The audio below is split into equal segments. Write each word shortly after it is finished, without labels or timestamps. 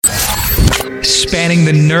Spanning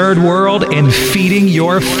the nerd world and feeding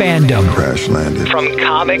your fandom. Crash landed. From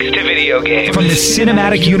comics to video games. From the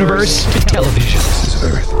cinematic universe to television. This is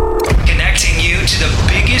Earth. Connecting you to the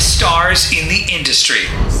biggest stars in the industry.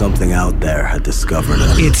 Something out there had discovered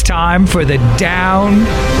us. It's time for the Down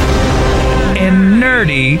and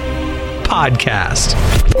Nerdy podcast.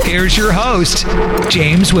 Here's your host,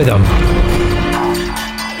 James Witham.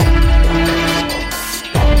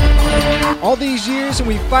 All these years, and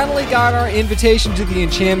we finally got our invitation to the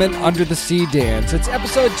Enchantment Under the Sea dance. It's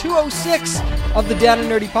episode 206 of the Down and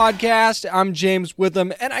Nerdy podcast. I'm James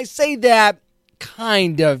Witham, and I say that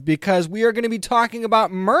kind of because we are going to be talking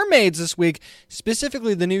about mermaids this week,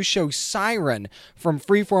 specifically the new show Siren from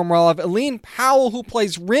Freeform. We'll have Eileen Powell, who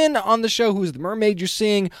plays Rin on the show, who's the mermaid you're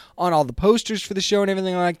seeing on all the posters for the show and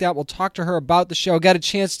everything like that. We'll talk to her about the show. Got a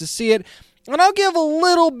chance to see it, and I'll give a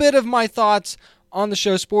little bit of my thoughts on the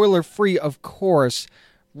show, spoiler free, of course,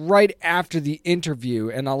 right after the interview,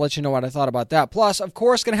 and I'll let you know what I thought about that. Plus, of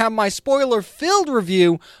course, going to have my spoiler-filled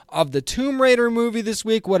review of the Tomb Raider movie this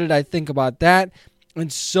week. What did I think about that?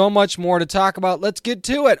 And so much more to talk about. Let's get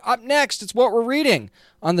to it. Up next, it's what we're reading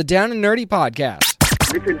on the Down and Nerdy podcast.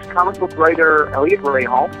 This is comic book writer Elliot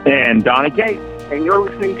Rahal. And Donna Kate. And you're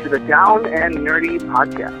listening to the Down and Nerdy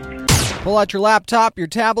podcast. Pull out your laptop, your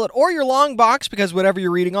tablet, or your long box, because whatever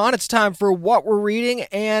you're reading on, it's time for What We're Reading.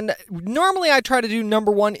 And normally I try to do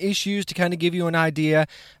number one issues to kind of give you an idea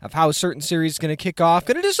of how a certain series is going to kick off.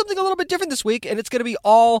 Going to do something a little bit different this week, and it's going to be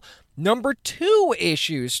all number two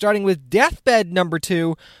issues, starting with Deathbed number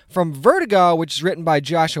 2 from Vertigo, which is written by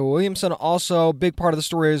Joshua Williamson. Also, a big part of the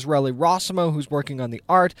story is Relly Rossimo, who's working on the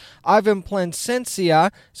art. Ivan Placencia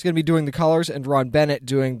is going to be doing the colors, and Ron Bennett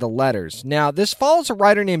doing the letters. Now, this follows a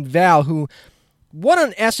writer named Val, who won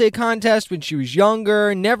an essay contest when she was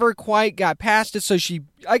younger, never quite got past it, so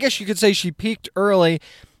I guess you could say she peaked early,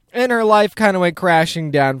 and her life kind of went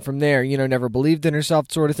crashing down from there. You know, never believed in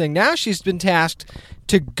herself sort of thing. Now she's been tasked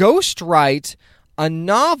to ghostwrite a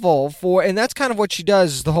novel for, and that's kind of what she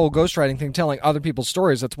does, is the whole ghostwriting thing, telling other people's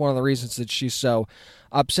stories. That's one of the reasons that she's so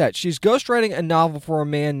upset. She's ghostwriting a novel for a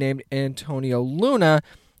man named Antonio Luna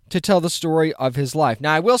to tell the story of his life.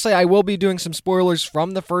 Now, I will say I will be doing some spoilers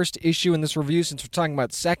from the first issue in this review, since we're talking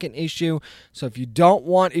about second issue. So if you don't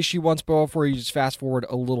want issue 1 spoiled for you, just fast forward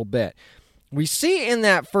a little bit. We see in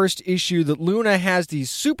that first issue that Luna has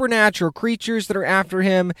these supernatural creatures that are after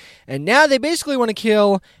him, and now they basically want to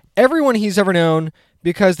kill everyone he's ever known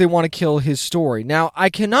because they want to kill his story. Now, I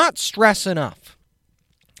cannot stress enough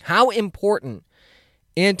how important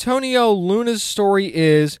Antonio Luna's story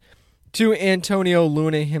is to Antonio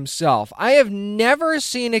Luna himself. I have never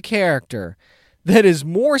seen a character that is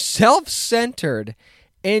more self-centered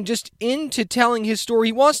and just into telling his story.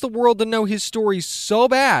 He wants the world to know his story so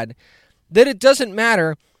bad that it doesn't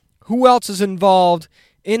matter who else is involved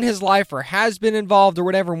in his life or has been involved or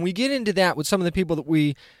whatever. And we get into that with some of the people that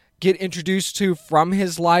we get introduced to from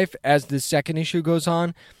his life as the second issue goes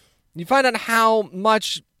on. You find out how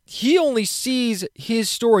much he only sees his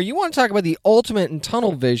story. You want to talk about the ultimate in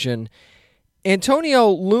tunnel vision. Antonio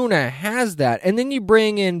Luna has that. And then you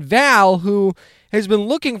bring in Val, who has been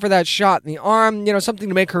looking for that shot in the arm, something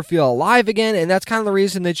to make her feel alive again. And that's kind of the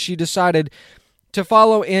reason that she decided to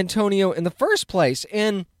follow Antonio in the first place.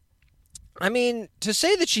 And I mean, to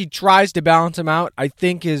say that she tries to balance him out, I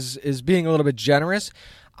think is being a little bit generous.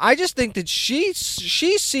 I just think that she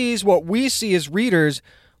sees what we see as readers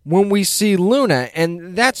when we see Luna,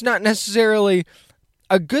 and that's not necessarily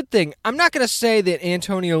a good thing. I'm not going to say that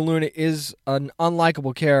Antonio Luna is an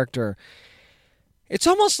unlikable character. It's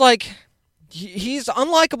almost like he's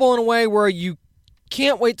unlikable in a way where you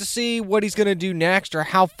can't wait to see what he's going to do next or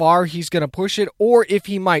how far he's going to push it or if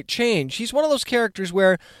he might change. He's one of those characters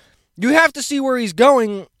where you have to see where he's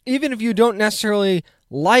going even if you don't necessarily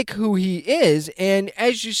like who he is. And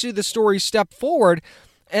as you see the story step forward,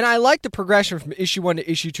 and I like the progression from issue 1 to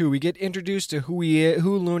issue 2, we get introduced to who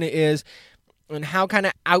Luna is and how kind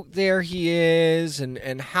of out there he is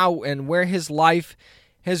and how and where his life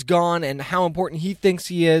has gone and how important he thinks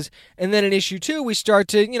he is. And then in issue 2, we start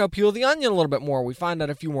to, peel the onion a little bit more. We find out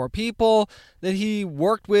a few more people that he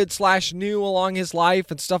worked with / knew along his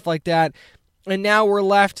life and stuff like that. And now we're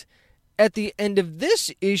left at the end of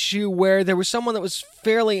this issue where there was someone that was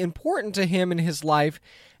fairly important to him in his life,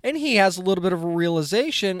 and he has a little bit of a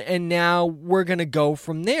realization, and now we're going to go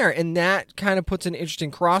from there. And that kind of puts an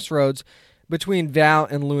interesting crossroads between Val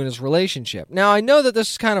and Luna's relationship. Now, I know that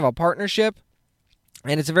this is kind of a partnership,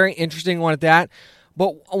 and it's a very interesting one at that.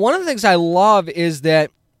 But one of the things I love is that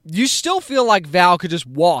you still feel like Val could just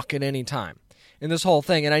walk at any time in this whole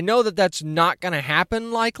thing. And I know that that's not going to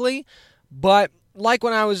happen likely, but like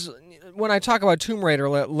when I was when I talk about Tomb Raider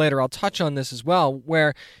later, I'll touch on this as well,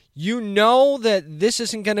 where you know that this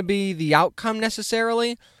isn't going to be the outcome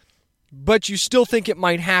necessarily, but you still think it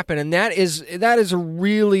might happen, and that is a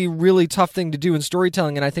really, really tough thing to do in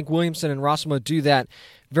storytelling, and I think Williamson and Rossimo do that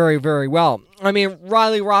very, very well. I mean,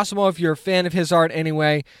 Riley Rossimo, if you're a fan of his art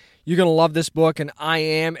anyway, you're going to love this book, and I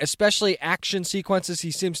am, especially action sequences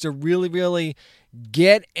he seems to really, really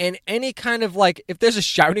get, and any kind of, like, if there's a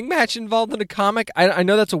shouting match involved in a comic, I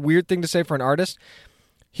know that's a weird thing to say for an artist.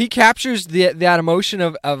 He captures that emotion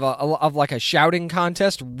of like a shouting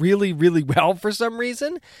contest really, really well for some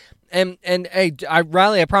reason. And hey,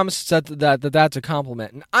 Riley, I promise that's a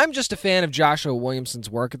compliment. And I'm just a fan of Joshua Williamson's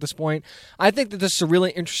work at this point. I think that this is a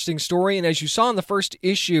really interesting story. And as you saw in the first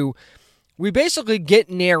issue, we basically get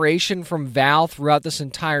narration from Val throughout this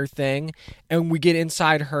entire thing, and we get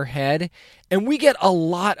inside her head, and we get a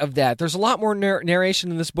lot of that. There's a lot more narration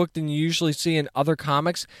in this book than you usually see in other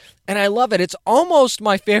comics, and I love it. It's almost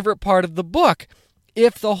my favorite part of the book,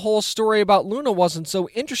 if the whole story about Luna wasn't so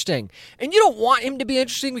interesting. And you don't want him to be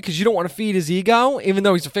interesting because you don't want to feed his ego, even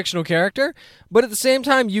though he's a fictional character, but at the same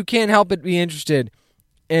time, you can't help but be interested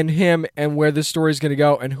in him and where this story is going to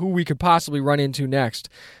go and who we could possibly run into next.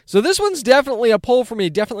 So this one's definitely a pull for me.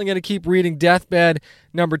 Definitely going to keep reading Deathbed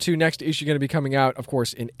number 2. Next issue going to be coming out, of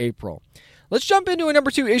course, in April. Let's jump into a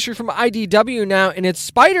number 2 issue from IDW now, and it's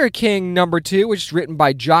Spider King number 2, which is written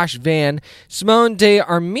by Josh Van. Simone De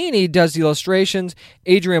Armini does the illustrations,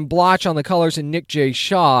 Adrian Bloch on the colors, and Nick J.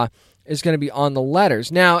 Shaw is going to be on the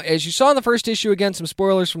letters. Now, as you saw in the first issue, again, some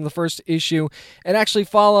spoilers from the first issue, it actually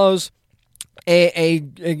follows a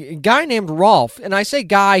guy named Rolf, and I say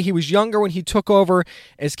guy, he was younger when he took over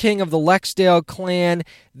as king of the Lexdale clan.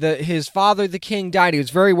 His father, the king, died. He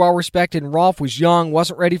was very well respected, and Rolf was young,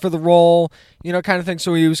 wasn't ready for the role, kind of thing,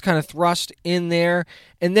 so he was kind of thrust in there.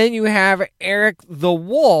 And then you have Eric the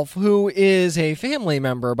Wolf, who is a family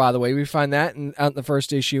member, by the way. We find that out in the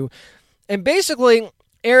first issue. And basically,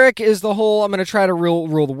 Eric is the whole, I'm going to try to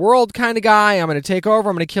rule the world kind of guy. I'm going to take over.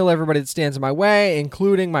 I'm going to kill everybody that stands in my way,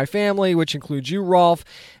 including my family, which includes you, Rolf.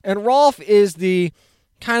 And Rolf is the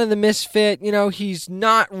kind of the misfit. He's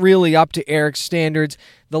not really up to Eric's standards.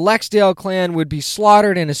 The Lexdale clan would be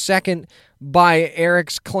slaughtered in a second by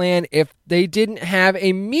Eric's clan if they didn't have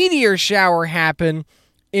a meteor shower happen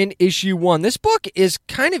in issue 1. This book is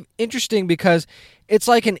kind of interesting because it's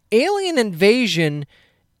like an alien invasion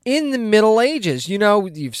in the Middle Ages.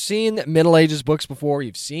 You've seen Middle Ages books before,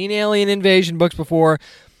 you've seen alien invasion books before,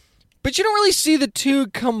 but you don't really see the two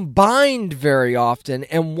combined very often.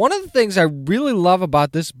 And one of the things I really love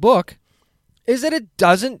about this book is that it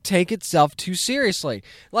doesn't take itself too seriously.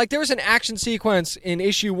 Like, there was an action sequence in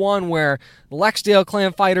issue 1 where the Lexdale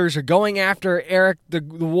clan fighters are going after Eric the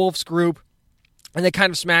Wolf's group, and they kind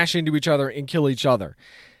of smash into each other and kill each other.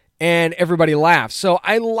 And everybody laughs. So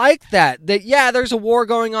I like that, yeah, there's a war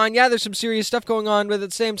going on. Yeah, there's some serious stuff going on. But at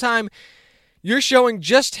the same time, you're showing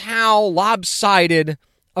just how lopsided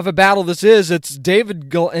of a battle this is. It's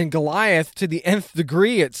David and Goliath to the nth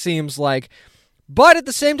degree, it seems like. But at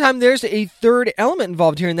the same time, there's a third element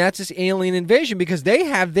involved here, and that's this alien invasion, because they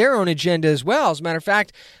have their own agenda as well. As a matter of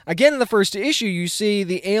fact, again, in the first issue, you see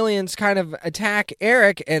the aliens kind of attack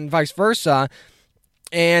Eric and vice versa.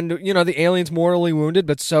 And, the alien's mortally wounded,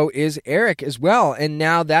 but so is Eric as well. And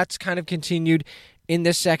now that's kind of continued in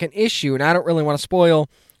this second issue. And I don't really want to spoil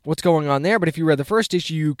what's going on there, but if you read the first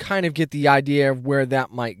issue, you kind of get the idea of where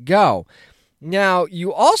that might go. Now,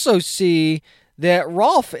 you also see that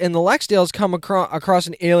Rolf and the Lexdales come across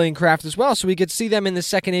an alien craft as well. So we get to see them in the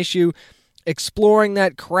second issue exploring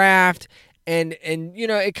that craft. And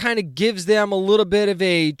it kind of gives them a little bit of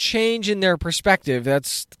a change in their perspective.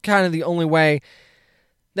 That's kind of the only way.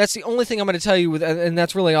 That's the only thing I'm going to tell you, and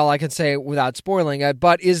that's really all I can say without spoiling it.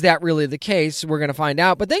 But is that really the case? We're going to find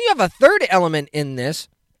out. But then you have a third element in this,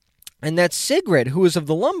 and that's Sigrid, who is of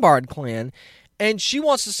the Lombard clan, and she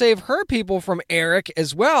wants to save her people from Eric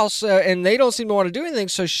as well. And they don't seem to want to do anything,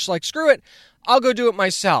 so she's like, screw it, I'll go do it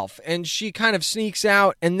myself. And she kind of sneaks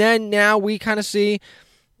out, and then now we kind of see,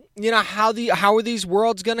 how are these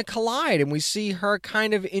worlds going to collide? And we see her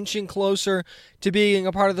kind of inching closer to being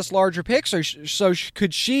a part of this larger picture. So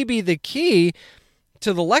could she be the key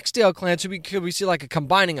to the Lexdale clan? So could we see like a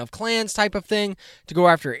combining of clans type of thing to go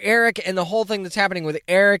after Eric? And the whole thing that's happening with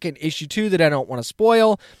Eric in issue 2 that I don't want to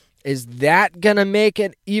spoil, is that going to make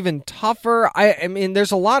it even tougher? I mean,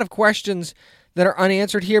 there's a lot of questions that are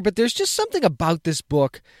unanswered here, but there's just something about this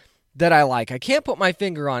book that I like. I can't put my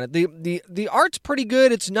finger on it. The art's pretty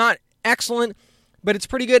good. It's not excellent, but it's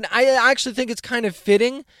pretty good. I actually think it's kind of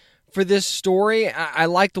fitting for this story. I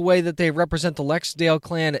like the way that they represent the Lexdale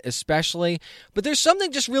clan especially, but there's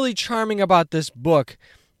something just really charming about this book,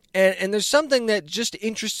 and there's something that just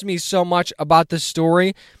interests me so much about this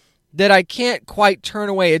story that I can't quite turn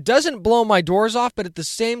away. It doesn't blow my doors off, but at the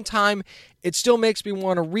same time, it still makes me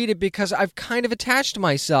want to read it because I've kind of attached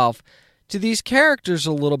myself to these characters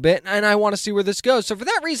a little bit, and I want to see where this goes. So for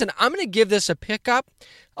that reason, I'm going to give this a pickup.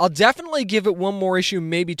 I'll definitely give it one more issue,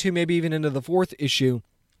 maybe two, maybe even into the fourth issue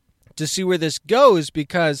to see where this goes,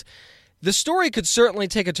 because the story could certainly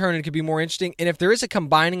take a turn and could be more interesting. And if there is a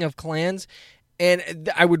combining of clans, and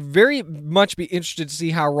I would very much be interested to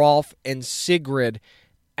see how Rolf and Sigrid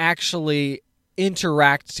actually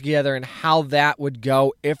interact together and how that would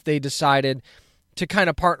go if they decided to kind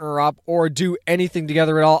of partner up or do anything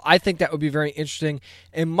together at all. I think that would be very interesting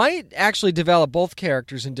and might actually develop both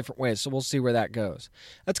characters in different ways, so we'll see where that goes.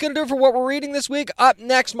 That's going to do it for what we're reading this week. Up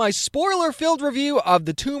next, my spoiler-filled review of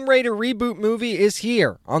the Tomb Raider reboot movie is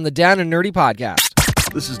here on the Down and Nerdy podcast.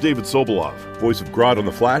 This is David Sobolov, voice of Grodd on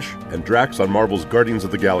The Flash and Drax on Marvel's Guardians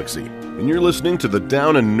of the Galaxy, and you're listening to the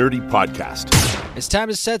Down and Nerdy podcast. It's time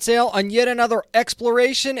to set sail on yet another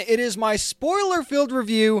exploration. It is my spoiler-filled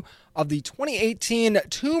review of the 2018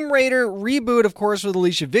 Tomb Raider reboot, of course, with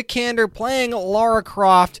Alicia Vikander playing Lara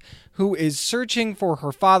Croft, who is searching for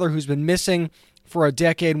her father who's been missing for a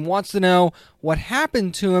decade and wants to know what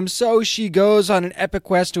happened to him. So she goes on an epic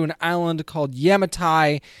quest to an island called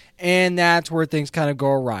Yamatai, and that's where things kind of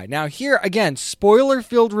go awry. Now here, again,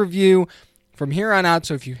 spoiler-filled review from here on out,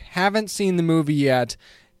 so if you haven't seen the movie yet,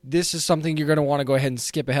 this is something you're going to want to go ahead and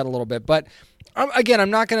skip ahead a little bit. But again, I'm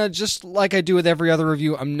not going to, just like I do with every other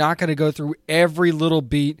review, I'm not going to go through every little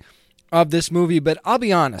beat of this movie, but I'll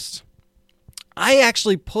be honest. I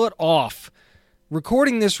actually put off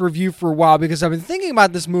recording this review for a while because I've been thinking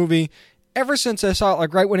about this movie ever since I saw it,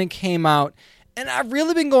 like right when it came out, and I've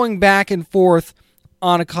really been going back and forth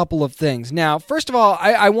on a couple of things. Now, first of all,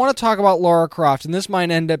 I want to talk about Lara Croft, and this might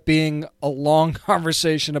end up being a long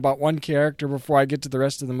conversation about one character before I get to the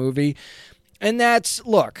rest of the movie, and that's,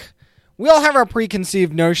 look, we all have our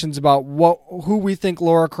preconceived notions about who we think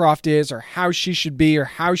Lara Croft is, or how she should be, or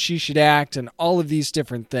how she should act, and all of these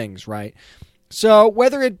different things, right? So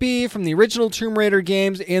whether it be from the original Tomb Raider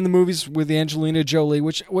games and the movies with Angelina Jolie,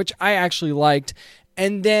 which I actually liked,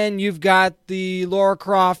 and then you've got the Lara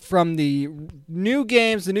Croft from the new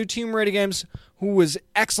games, the new Tomb Raider games, who was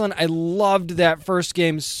excellent. I loved that first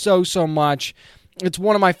game so much. It's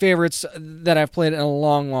one of my favorites that I've played in a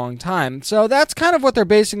long time. So that's kind of what they're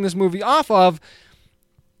basing this movie off of,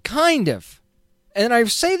 kind of. And I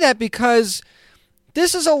say that because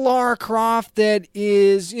this is a Lara Croft that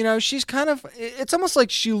is, she's kind of, it's almost like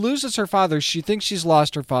she loses her father. She thinks she's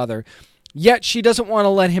lost her father, yet she doesn't want to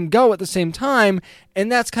let him go at the same time, and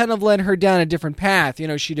that's kind of led her down a different path.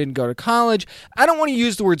 She didn't go to college. I don't want to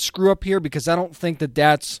use the word screw up here because I don't think that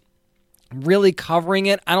that's really covering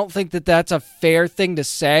it. I don't think that that's a fair thing to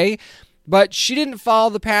say, but she didn't follow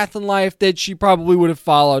the path in life that she probably would have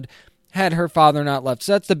followed had her father not left.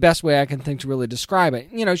 So that's the best way I can think to really describe it.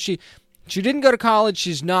 She didn't go to college.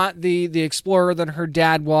 She's not the explorer that her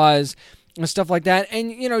dad was and stuff like that.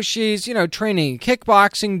 And, she's, training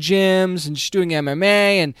kickboxing gyms and she's doing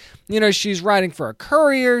MMA and, she's writing for a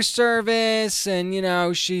courier service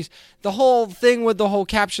and, she's the whole thing with the whole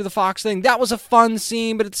Capture the Fox thing. That was a fun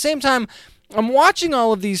scene. But at the same time, I'm watching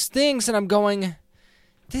all of these things and I'm going,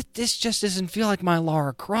 this just doesn't feel like my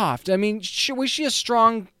Lara Croft. I mean, was she a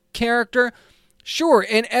strong character? Sure,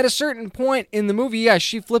 and at a certain point in the movie, yeah,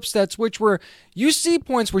 she flips that switch where you see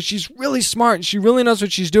points where she's really smart and she really knows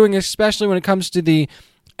what she's doing, especially when it comes to the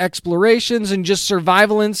explorations and just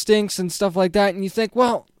survival instincts and stuff like that. And you think,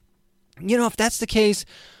 well, if that's the case,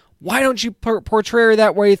 why don't you portray her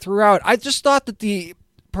that way throughout? I just thought that the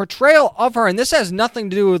portrayal of her, and this has nothing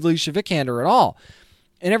to do with Alicia Vikander at all,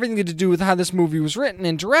 and everything to do with how this movie was written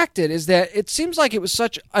and directed, is that it seems like it was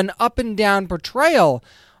such an up and down portrayal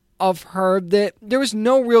of her that there was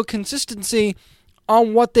no real consistency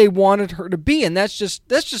on what they wanted her to be, and that's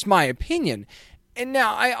just my opinion. And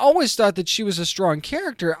now, I always thought that she was a strong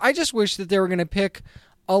character. I just wish that they were going to pick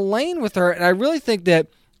a lane with her, and I really think that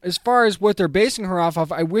as far as what they're basing her off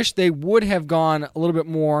of, I wish they would have gone a little bit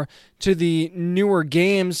more to the newer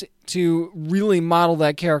games to really model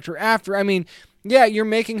that character after. I mean, yeah, you're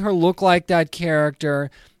making her look like that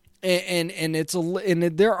character, and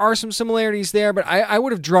there are some similarities there, but I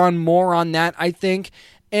would have drawn more on that, I think.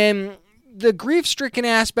 And the grief-stricken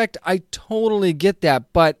aspect, I totally get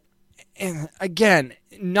that, but again,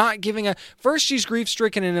 not giving first she's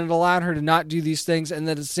grief-stricken and it allowed her to not do these things, and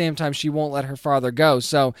then at the same time she won't let her father go.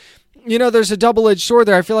 So there's a double-edged sword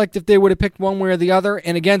there. I feel like if they would have picked one way or the other,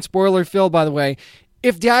 and again, spoiler filled, by the way,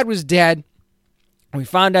 if Dad was dead, we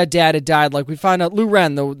found out Dad had died, like we found out Lu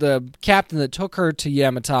Ren, the captain that took her to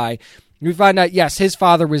Yamatai, we find out, yes, his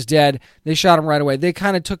father was dead. They shot him right away. They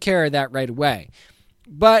kind of took care of that right away.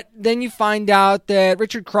 But then you find out that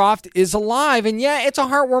Richard Croft is alive, and yeah, it's a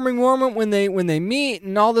heartwarming moment when they meet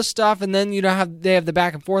and all this stuff, and then they have the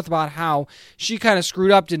back and forth about how she kind of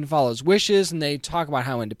screwed up, didn't follow his wishes, and they talk about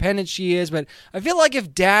how independent she is. But I feel like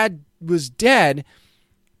if Dad was dead,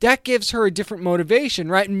 that gives her a different motivation,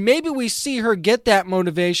 right? And maybe we see her get that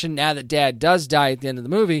motivation now that Dad does die at the end of the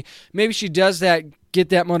movie. Maybe she does get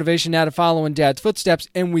that motivation now to follow in Dad's footsteps,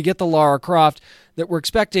 and we get the Lara Croft that we're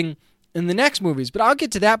expecting in the next movies. But I'll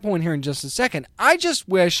get to that point here in just a second. I just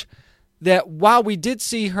wish that while we did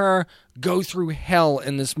see her go through hell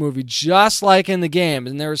in this movie, just like in the game,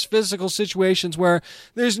 and there was physical situations where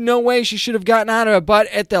there's no way she should have gotten out of it, but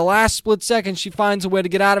at the last split second, she finds a way to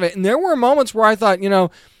get out of it. And there were moments where I thought,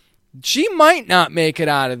 she might not make it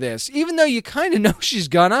out of this. Even though you kind of know she's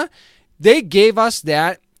gonna, they gave us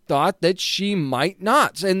that thought that she might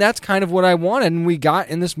not. And that's kind of what I wanted, and we got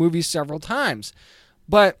in this movie several times.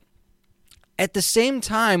 But at the same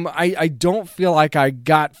time, I don't feel like I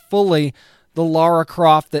got fully the Lara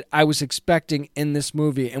Croft that I was expecting in this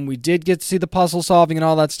movie. And we did get to see the puzzle solving and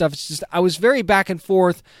all that stuff. It's just, I was very back and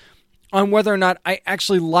forth on whether or not I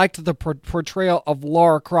actually liked the portrayal of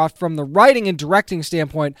Lara Croft from the writing and directing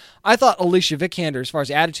standpoint. I thought Alicia Vikander, as far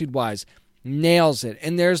as attitude-wise, nails it.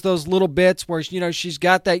 And there's those little bits where, she's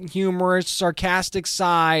got that humorous, sarcastic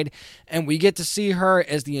side, and we get to see her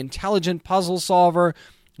as the intelligent puzzle solver.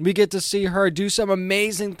 We get to see her do some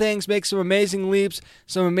amazing things, make some amazing leaps,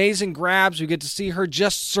 some amazing grabs. We get to see her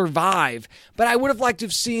just survive. But I would have liked to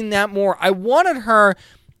have seen that more. I wanted her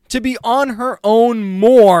to be on her own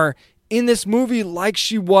more in this movie like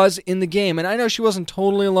she was in the game. And I know she wasn't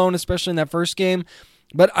totally alone, especially in that first game,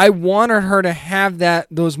 but I wanted her to have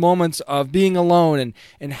those moments of being alone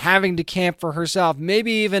and having to camp for herself.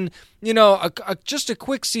 Maybe even, just a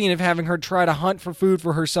quick scene of having her try to hunt for food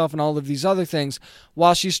for herself and all of these other things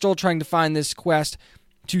while she's still trying to find this quest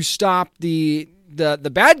to stop the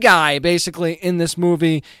bad guy, basically, in this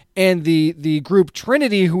movie, and the group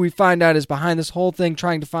Trinity, who we find out is behind this whole thing,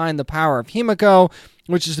 trying to find the power of Himiko,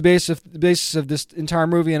 which is the basis of this entire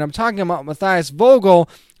movie. And I'm talking about Matthias Vogel,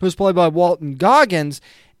 who's played by Walton Goggins.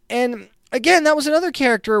 And again, that was another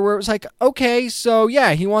character where it was like, okay, so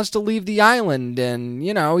yeah, he wants to leave the island, and,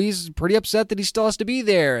 he's pretty upset that he still has to be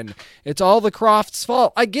there, and it's all the Crofts'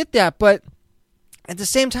 fault. I get that, but at the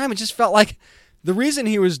same time, it just felt like the reason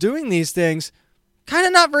he was doing these things kind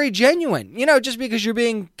of not very genuine. Just because you're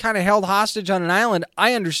being kind of held hostage on an island,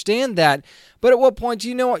 I understand that. But at what point do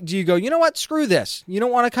you go, you know what, screw this. You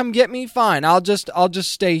don't want to come get me? Fine, I'll just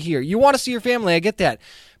stay here. You want to see your family, I get that.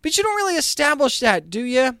 But you don't really establish that, do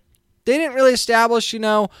you? They didn't really establish,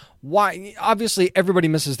 why. Obviously, everybody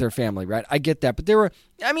misses their family, right? I get that. But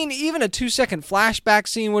even a 2-second flashback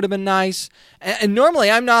scene would have been nice. And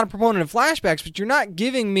normally, I'm not a proponent of flashbacks, but you're not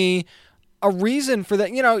giving me a reason for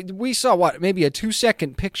that. We saw maybe a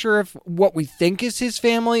 2-second picture of what we think is his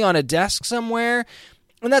family on a desk somewhere,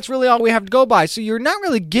 and that's really all we have to go by. So you're not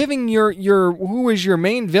really giving your who is your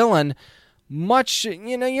main villain much,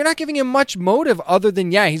 you're not giving him much motive other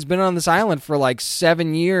than, yeah, he's been on this island for like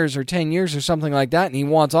 7 years or 10 years or something like that, and he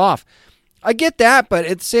wants off. I get that, but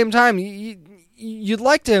at the same time, you'd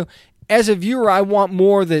like to, as a viewer, I want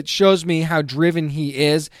more that shows me how driven he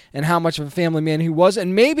is and how much of a family man he was,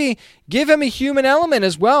 and maybe give him a human element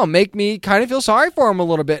as well. Make me kind of feel sorry for him a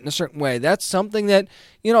little bit in a certain way. That's something that,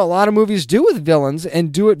 a lot of movies do with villains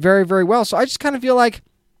and do it very, very well. So I just kind of feel like,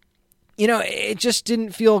 it just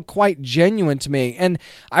didn't feel quite genuine to me. And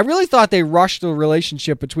I really thought they rushed the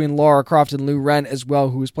relationship between Lara Croft and Lu Ren as well,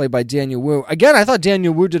 who was played by Daniel Wu. Again, I thought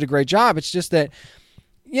Daniel Wu did a great job. It's just that,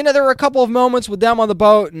 there were a couple of moments with them on the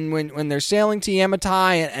boat and when they're sailing to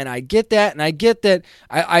Yamatai, and I get that, and I get that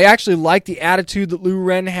I actually like the attitude that Lu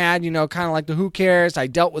Ren had, kind of like the who cares, I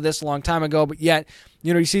dealt with this a long time ago, but yet,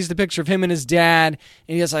 he sees the picture of him and his dad,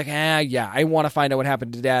 and he's like, yeah, I want to find out what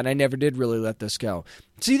happened to Dad, I never did really let this go.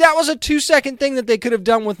 See, that was a 2-second thing that they could have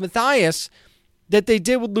done with Matthias that they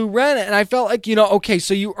did with Lu Ren, and I felt like, okay,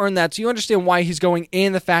 so you earned that, so you understand why he's going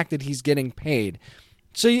and the fact that he's getting paid.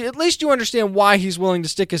 So at least you understand why he's willing to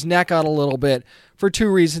stick his neck out a little bit for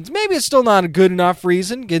 2 reasons. Maybe it's still not a good enough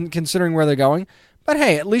reason, considering where they're going. But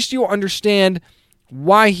hey, at least you understand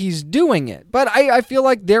why he's doing it. But I feel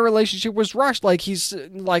like their relationship was rushed. Like he's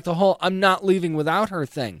like the whole I'm not leaving without her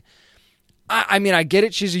thing. I get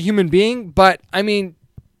it. She's a human being. But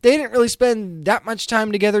they didn't really spend that much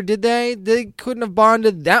time together, did they? They couldn't have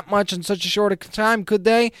bonded that much in such a short time, could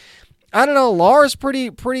they? I don't know. Laura's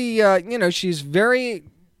pretty, she's very,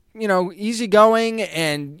 easygoing,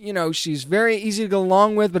 and, she's very easy to go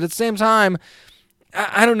along with, but at the same time,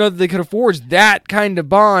 I don't know that they could have forged that kind of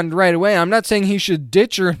bond right away. I'm not saying he should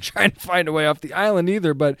ditch her and try to find a way off the island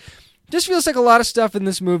either, but just feels like a lot of stuff in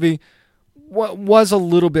this movie was a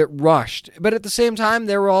little bit rushed. But at the same time,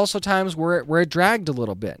 there were also times where it dragged a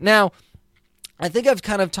little bit. Now, I think I've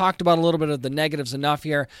kind of talked about a little bit of the negatives enough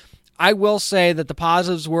here. I will say that the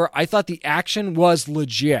positives were, I thought the action was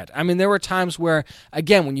legit. I mean, there were times where,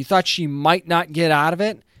 again, when you thought she might not get out of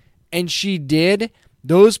it, and she did,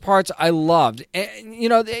 those parts I loved. And,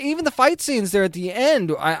 even the fight scenes there at the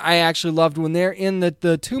end, I actually loved when they're in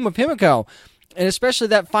the tomb of Himiko. And especially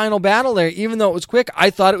that final battle there, even though it was quick, I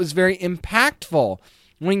thought it was very impactful.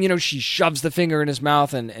 When, she shoves the finger in his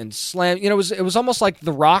mouth and slams. It was almost like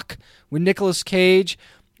The Rock with Nicolas Cage,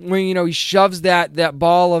 when, he shoves that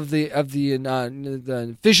ball of the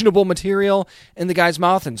fissionable material in the guy's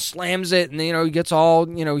mouth and slams it, and, he gets all,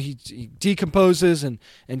 he decomposes, and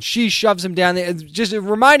she shoves him down there. It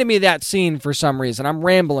reminded me of that scene for some reason. I'm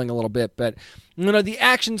rambling a little bit, but, the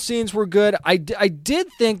action scenes were good. I did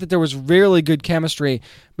think that there was really good chemistry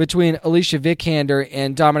between Alicia Vikander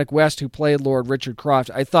and Dominic West, who played Lord Richard Croft.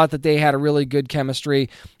 I thought that they had a really good chemistry.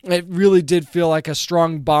 It really did feel like a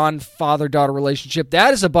strong bond father-daughter relationship.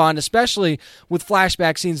 That is a bond, especially with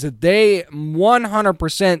flashback scenes, that they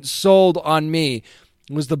 100% sold on me,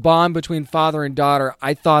 was the bond between father and daughter.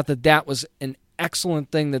 I thought that was an excellent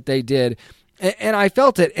thing that they did. And I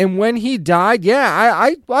felt it. And when he died,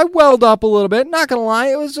 I welled up a little bit. Not gonna lie,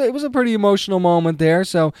 it was a pretty emotional moment there.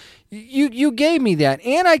 So you gave me that,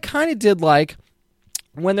 and I kind of did like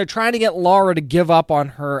when they're trying to get Laura to give up on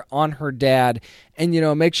her dad,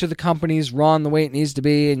 and make sure the company's run the way it needs to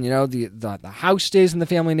be, and the house stays in the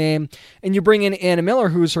family name, and you bring in Anna Miller,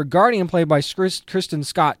 who's her guardian, played by Kristen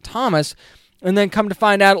Scott Thomas, and then come to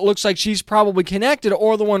find out it looks like she's probably connected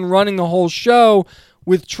or the one running the whole show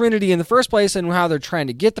with Trinity in the first place, and how they're trying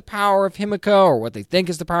to get the power of Himiko, or what they think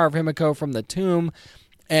is the power of Himiko, from the tomb.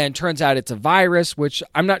 And turns out it's a virus, which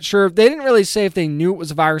I'm not sure. They didn't really say if they knew it was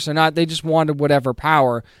a virus or not. They just wanted whatever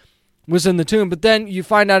power was in the tomb. But then you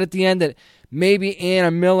find out at the end that maybe Anna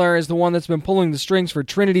Miller is the one that's been pulling the strings for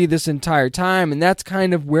Trinity this entire time, and that's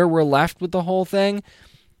kind of where we're left with the whole thing.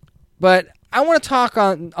 But I want to talk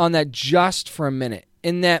on that just for a minute,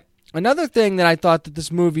 in that another thing that I thought that this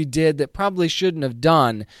movie did that probably shouldn't have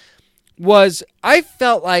done was, I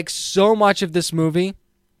felt like so much of this movie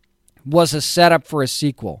was a setup for a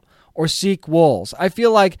sequel or sequels. I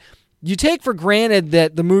feel like you take for granted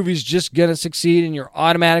that the movie's just going to succeed and you're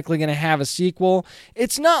automatically going to have a sequel.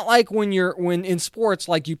 It's not like when in sports,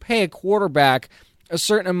 like you pay a quarterback a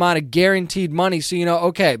certain amount of guaranteed money, so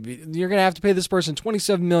okay, you're going to have to pay this person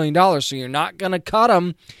 $27 million, so you're not going to cut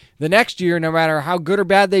them the next year, no matter how good or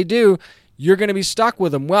bad they do. You're going to be stuck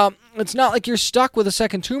with them. Well, it's not like you're stuck with a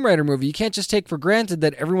second Tomb Raider movie. You can't just take for granted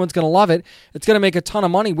that everyone's going to love it. It's going to make a ton of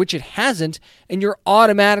money, which it hasn't, and you're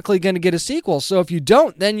automatically going to get a sequel. So if you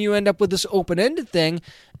don't, then you end up with this open-ended thing,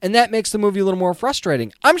 and that makes the movie a little more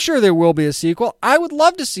frustrating. I'm sure there will be a sequel. I would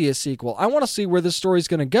love to see a sequel. I want to see where this story's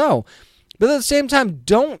going to go. But at the same time,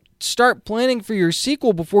 don't start planning for your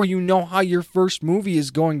sequel before you know how your first movie is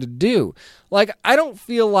going to do. Like, I don't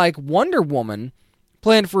feel like Wonder Woman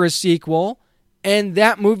planned for a sequel, and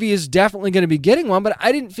that movie is definitely going to be getting one, but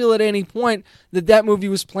I didn't feel at any point that movie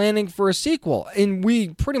was planning for a sequel. And we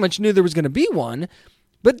pretty much knew there was going to be one,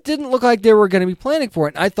 but it didn't look like they were going to be planning for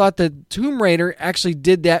it. And I thought that Tomb Raider actually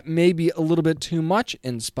did that maybe a little bit too much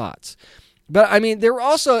in spots. But, I mean, there were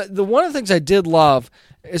also, one of the things I did love,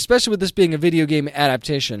 especially with this being a video game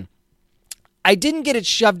adaptation, I didn't get it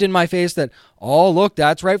shoved in my face that, oh, look,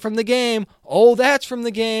 that's right from the game. Oh, that's from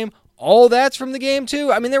the game. Oh, that's from the game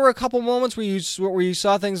too. I mean, there were a couple moments where you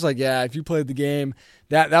saw things like, yeah, if you played the game,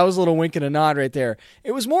 that was a little wink and a nod right there.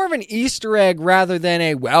 It was more of an Easter egg rather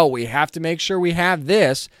than we have to make sure we have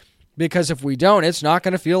this, because if we don't, it's not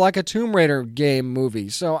going to feel like a Tomb Raider game movie.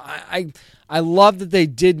 So I love that they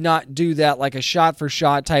did not do that like a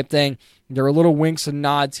shot-for-shot type thing. There were little winks and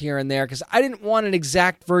nods here and there, because I didn't want an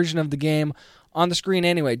exact version of the game on the screen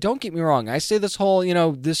anyway. Don't get me wrong. I say this whole,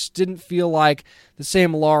 this didn't feel like the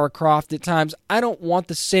same Lara Croft at times. I don't want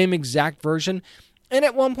the same exact version. And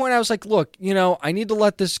at one point I was like, look, I need to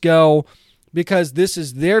let this go, because this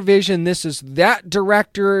is their vision. This is that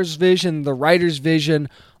director's vision, the writer's vision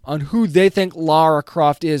on who they think Lara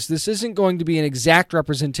Croft is. This isn't going to be an exact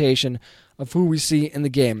representation of who we see in the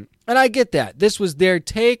game. And I get that. This was their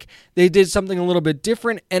take. They did something a little bit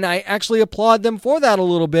different, and I actually applaud them for that a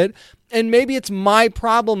little bit. And maybe it's my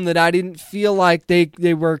problem that I didn't feel like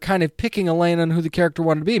they were kind of picking a lane on who the character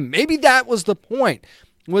wanted to be. Maybe that was the point,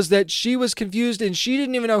 was that she was confused and she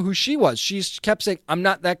didn't even know who she was. She kept saying, I'm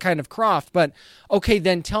not that kind of Croft, but okay,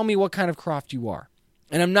 then tell me what kind of Croft you are.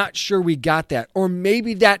 And I'm not sure we got that. Or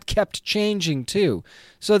maybe that kept changing too.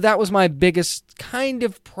 So that was my biggest kind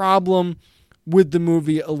of problem with the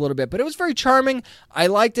movie a little bit. But it was very charming. I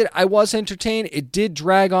liked it. I was entertained. It did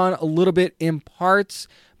drag on a little bit in parts,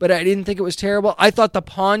 but I didn't think it was terrible. I thought the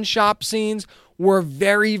pawn shop scenes were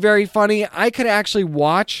very, very funny. I could actually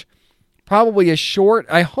watch probably a short.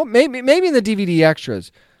 I hope maybe in the DVD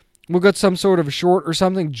extras we'll get some sort of a short or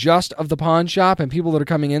something just of the pawn shop and people that are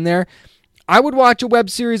coming in there. I would watch a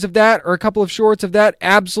web series of that or a couple of shorts of that,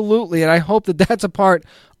 absolutely. And I hope that that's a part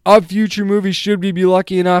of future movies should we be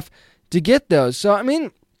lucky enough to get those. So, I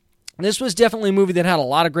mean, this was definitely a movie that had a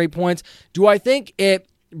lot of great points. Do I think it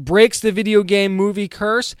breaks the video game movie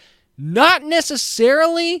curse? Not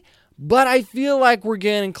necessarily, but I feel like we're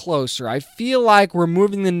getting closer. I feel like we're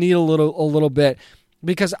moving the needle a little bit,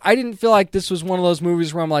 because I didn't feel like this was one of those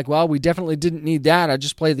movies where I'm like, well, we definitely didn't need that. I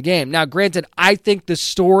just played the game. Now, granted, I think the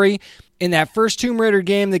story in that first Tomb Raider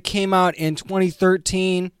game that came out in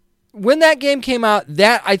 2013, when that game came out,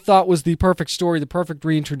 that I thought was the perfect story, the perfect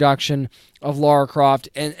reintroduction of Lara Croft,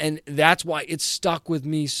 and that's why it stuck with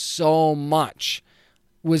me so much,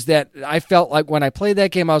 was that I felt like when I played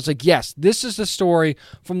that game, I was like, yes, this is the story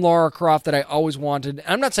from Lara Croft that I always wanted.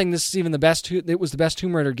 I'm not saying this is even it was the best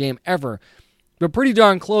Tomb Raider game ever, but pretty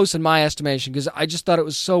darn close in my estimation, because I just thought it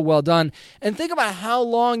was so well done. And think about how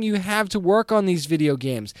long you have to work on these video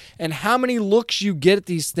games and how many looks you get at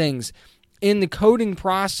these things in the coding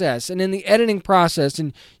process and in the editing process,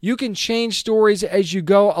 and you can change stories as you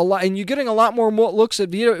go a lot, and you're getting a lot more looks at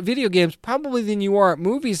video games probably than you are at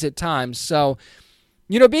movies at times. So,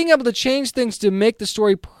 being able to change things to make the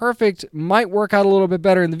story perfect might work out a little bit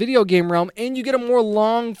better in the video game realm, and you get a more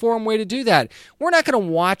long-form way to do that. We're not going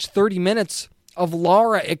to watch 30 minutes of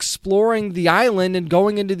Lara exploring the island and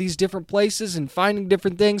going into these different places and finding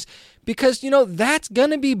different things, because, that's going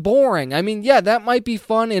to be boring. I mean, yeah, that might be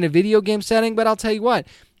fun in a video game setting, but I'll tell you what,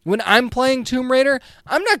 when I'm playing Tomb Raider,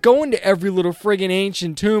 I'm not going to every little friggin'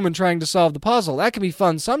 ancient tomb and trying to solve the puzzle. That can be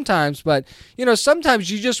fun sometimes, but, sometimes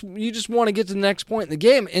you just want to get to the next point in the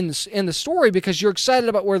game, in the story, because you're excited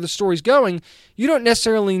about where the story's going. You don't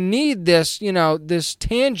necessarily need this, this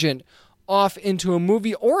tangent off into a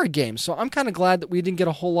movie or a game. So I'm kind of glad that we didn't get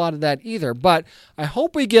a whole lot of that either. But I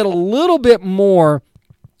hope we get a little bit more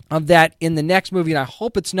of that in the next movie, and I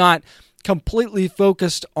hope it's not completely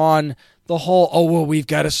focused on the whole, we've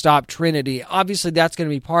got to stop Trinity. Obviously, that's going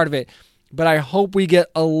to be part of it, but I hope we get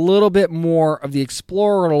a little bit more of the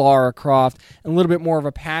explorer Lara Croft and a little bit more of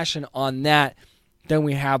a passion on that than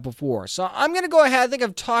we have before. So I'm going to go ahead. I think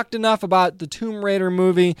I've talked enough about the Tomb Raider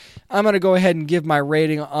movie. I'm going to go ahead and give my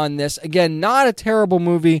rating on this. Again, not a terrible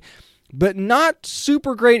movie, but not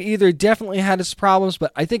super great either. Definitely had its problems,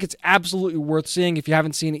 but I think it's absolutely worth seeing. If you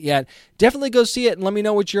haven't seen it yet, definitely go see it and let me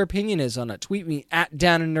know what your opinion is on it. Tweet me at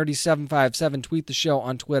DownandNerdy757. Tweet the show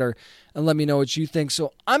on Twitter and let me know what you think.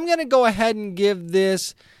 So I'm going to go ahead and give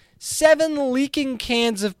this 7 leaking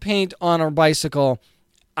cans of paint on a bicycle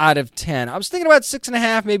out of 10. I was thinking about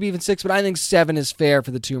 6.5, maybe even 6, but I think 7 is fair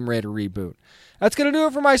for the Tomb Raider reboot. That's going to do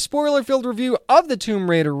it for my spoiler-filled review of the Tomb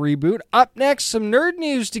Raider reboot. Up next, some nerd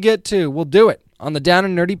news to get to. We'll do it on the Down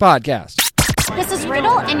and Nerdy Podcast. This is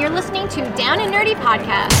Riddle, and you're listening to Down and Nerdy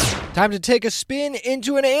Podcast. Time to take a spin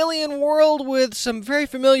into an alien world with some very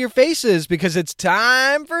familiar faces, because it's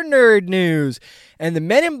time for nerd news. And the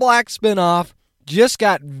Men in Black spinoff just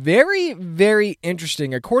got very, very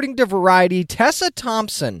interesting. According to Variety, Tessa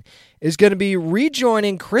Thompson is going to be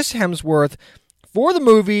rejoining Chris Hemsworth for the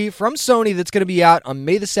movie from Sony that's going to be out on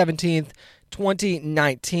May the 17th,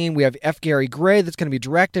 2019. We have F. Gary Gray that's going to be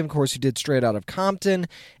directing, of course, who did Straight Outta Compton.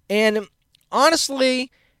 And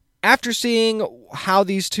honestly, after seeing how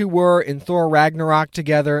these two were in Thor Ragnarok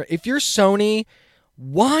together, if you're Sony,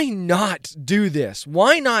 why not do this?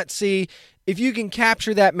 Why not see if you can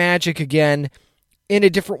capture that magic again in a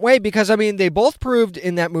different way? Because, I mean, they both proved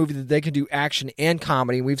in that movie that they can do action and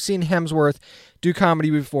comedy. We've seen Hemsworth do comedy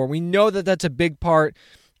before. We know that that's a big part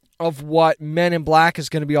of what Men in Black is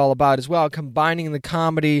going to be all about as well, combining the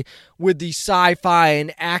comedy with the sci-fi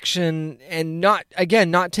and action and not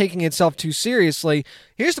taking itself too seriously.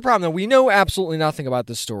 Here's the problem, though. We know absolutely nothing about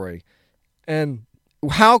this story. And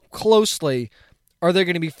how closely are they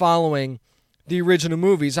going to be following the original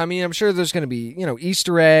movies? I mean, I'm sure there's going to be,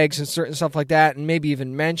 Easter eggs and certain stuff like that, and maybe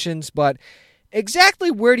even mentions, but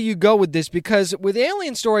exactly where do you go with this? Because with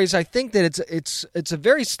alien stories, I think that it's a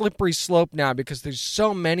very slippery slope now because there's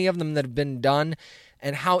so many of them that have been done,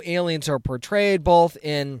 and how aliens are portrayed both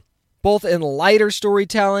in lighter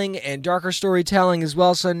storytelling and darker storytelling as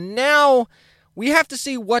well. So now we have to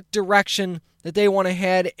see what direction that they want to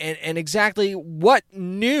head and exactly what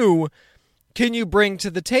new can you bring to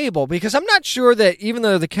the table. Because I'm not sure that, even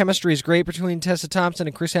though the chemistry is great between Tessa Thompson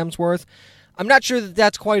and Chris Hemsworth, I'm not sure that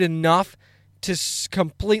that's quite enough to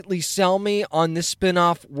completely sell me on this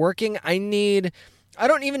spinoff working. I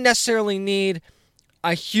don't even necessarily need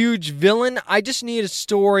a huge villain. I just need a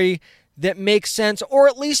story that makes sense or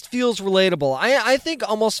at least feels relatable. I think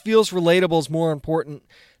almost feels relatable is more important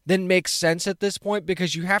than makes sense at this point,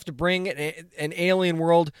 because you have to bring an alien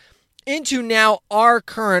world into now our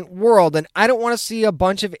current world. And I don't want to see a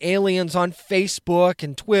bunch of aliens on Facebook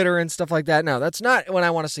and Twitter and stuff like that. No, that's not what I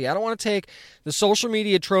want to see. I don't want to take the social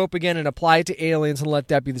media trope again and apply it to aliens and let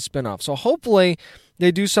that be the spinoff. So hopefully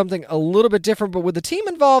they do something a little bit different. But with the team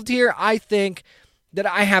involved here, I think that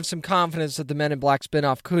I have some confidence that the Men in Black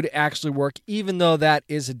spinoff could actually work, even though that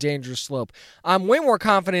is a dangerous slope. I'm way more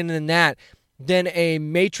confident in that than a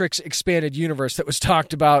Matrix expanded universe that was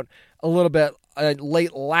talked about a little bit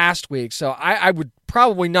late last week. So I would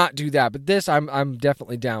probably not do that, but this I'm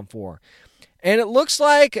definitely down for. And it looks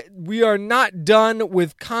like we are not done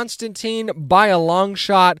with Constantine by a long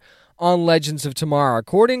shot on Legends of Tomorrow.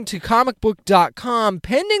 According to comicbook.com,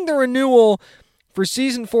 pending the renewal for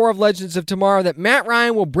Season 4 of Legends of Tomorrow, that Matt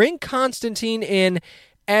Ryan will bring Constantine in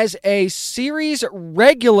as a series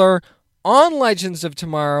regular on Legends of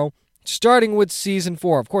Tomorrow, starting with Season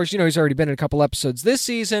 4. Of course, he's already been in a couple episodes this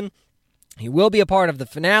season. He will be a part of the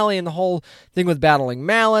finale and the whole thing with battling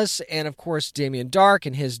Malice, and of course, Damien Darhk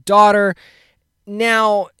and his daughter.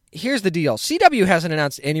 Now, here's the deal. CW hasn't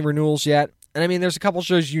announced any renewals yet. And I mean, there's a couple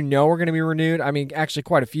shows are going to be renewed. I mean, actually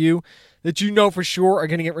quite a few that for sure are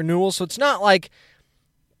going to get renewals. So it's not like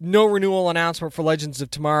no renewal announcement for Legends of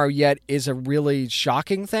Tomorrow yet is a really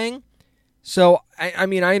shocking thing. So, I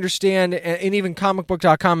mean, I understand, and even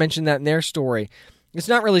comicbook.com mentioned that in their story. It's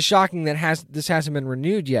not really shocking that this hasn't been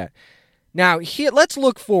renewed yet. Now, let's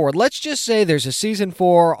look forward. Let's just say there's a Season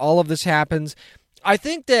 4, all of this happens. I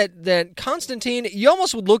think that Constantine, you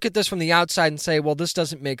almost would look at this from the outside and say, well, this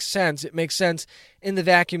doesn't make sense. It makes sense in the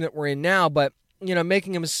vacuum that we're in now, but,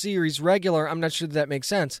 making him a series regular, I'm not sure that makes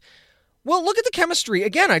sense. Well, look at the chemistry.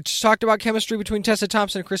 Again, I just talked about chemistry between Tessa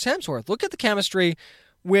Thompson and Chris Hemsworth. Look at the chemistry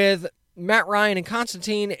with Matt Ryan and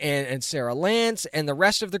Constantine and Sarah Lance and the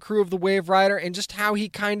rest of the crew of the Wave Rider, and just how he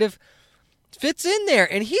kind of fits in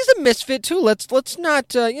there. And he's a misfit too. Let's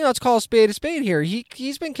not let's call a spade here.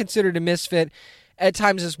 He's been considered a misfit at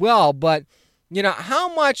times as well. But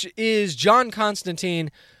how much is John Constantine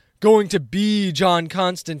going to be John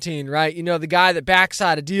Constantine, right? The guy that backs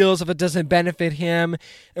out of deals if it doesn't benefit him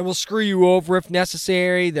and will screw you over if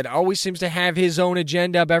necessary, that always seems to have his own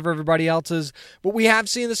agenda above everybody else's. But we have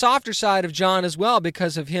seen the softer side of John as well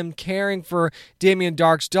because of him caring for Damien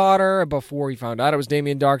Darhk's daughter before he found out it was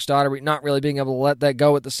Damien Darhk's daughter, but not really being able to let that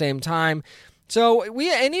go at the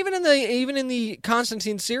even in the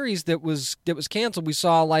Constantine series that was canceled, we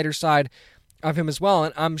saw a lighter side of him as well,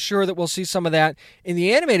 and I'm sure that we'll see some of that in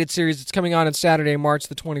the animated series that's coming on Saturday, March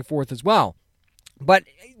the 24th as well. But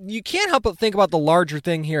you can't help but think about the larger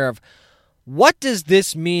thing here of what does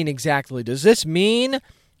this mean exactly? Does this mean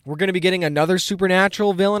we're going to be getting another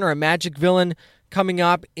supernatural villain or a magic villain coming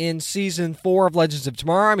up in Season 4 of Legends of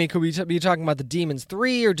Tomorrow? I mean, could we be talking about the Demons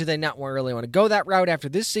 3, or do they not really want to go that route after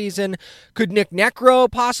this season? Could Nick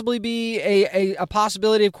Necro possibly be a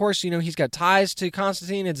possibility? Of course, he's got ties to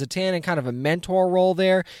Constantine and Zatanna and kind of a mentor role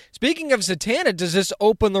there. Speaking of Zatanna, does this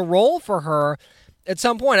open the role for her at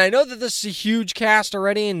some point? I know that this is a huge cast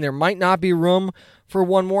already, and there might not be room for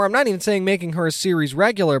one more. I'm not even saying making her a series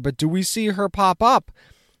regular, but do we see her pop up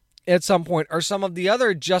at some point, or some of the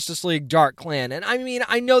other Justice League Dark Clan? And I mean,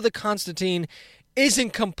 I know that Constantine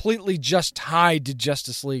isn't completely just tied to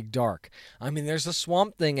Justice League Dark. I mean, there's the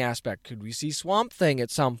Swamp Thing aspect. Could we see Swamp Thing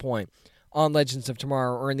at some point on Legends of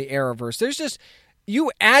Tomorrow or in the Arrowverse? There's just,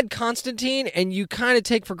 you add Constantine and you kind of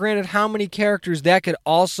take for granted how many characters that could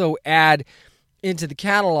also add into the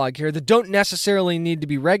catalog here that don't necessarily need to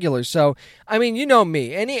be regular. So, I mean, you know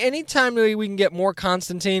me. Anytime we can get more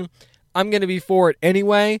Constantine, I'm going to be for it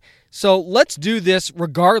anyway. So let's do this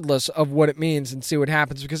regardless of what it means and see what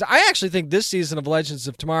happens, because I actually think this season of Legends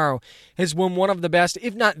of Tomorrow has been one of the best,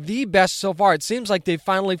 if not the best so far. It seems like they've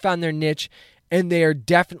finally found their niche, and they are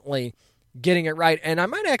definitely getting it right. And I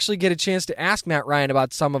might actually get a chance to ask Matt Ryan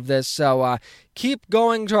about some of this. So keep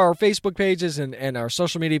going to our Facebook pages and our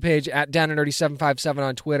social media page at Down and Nerdy 757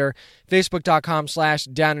 on Twitter,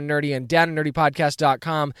 Facebook.com/Down and Nerdy, and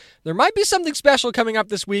downandnerdypodcast.com. There might be something special coming up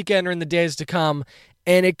this weekend or in the days to come,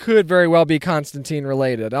 and it could very well be Constantine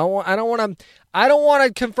related. I don't want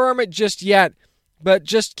to confirm it just yet, but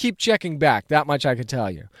just keep checking back. That much I can tell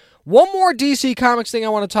you. One more DC Comics thing I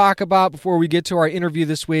want to talk about before we get to our interview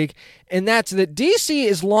this week, and that's that DC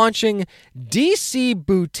is launching DC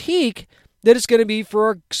Boutique that is going to be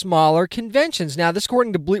for smaller conventions. Now, this,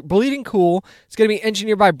 according to Bleeding Cool, it's going to be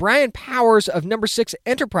engineered by Brian Powers of Number 6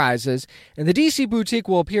 Enterprises, and the DC Boutique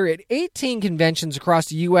will appear at 18 conventions across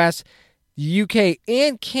the U.S., the UK,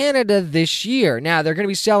 and Canada this year. Now, they're going to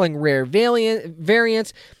be selling rare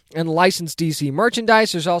variants and licensed DC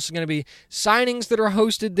merchandise. There's also going to be signings that are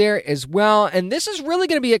hosted there as well. And this is really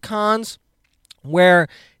going to be at cons where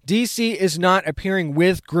DC is not appearing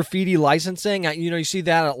with graffiti licensing. You see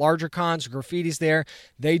that at larger cons, graffiti's there.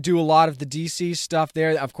 They do a lot of the DC stuff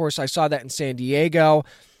there. Of course, I saw that in San Diego.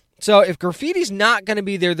 So if graffiti's not going to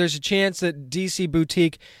be there, there's a chance that DC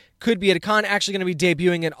Boutique could be at a con, actually going to be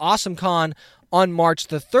debuting at Awesome Con on March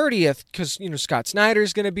the 30th, because, Scott Snyder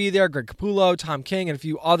is going to be there, Greg Capullo, Tom King, and a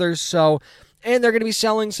few others. And they're going to be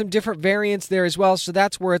selling some different variants there as well, so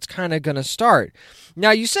that's where it's kind of going to start.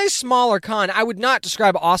 Now, you say smaller con. I would not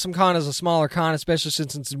describe Awesome Con as a smaller con, especially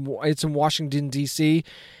since it's in Washington, D.C.,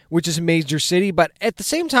 which is a major city. But at the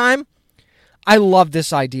same time, I love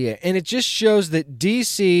this idea, and it just shows that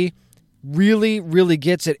D.C. really, really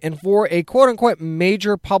gets it. And for a quote-unquote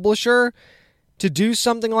major publisher to do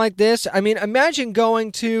something like this, I mean, imagine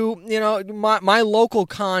going to, my local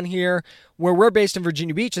con here, where we're based in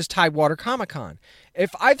Virginia Beach, is Tidewater Comic-Con. If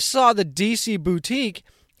I saw the DC Boutique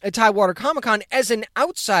at Tidewater Comic-Con as an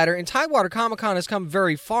outsider, and Tidewater Comic-Con has come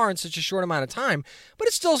very far in such a short amount of time, but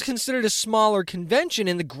it's still considered a smaller convention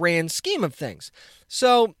in the grand scheme of things.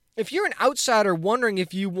 So if you're an outsider wondering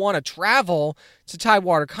if you want to travel to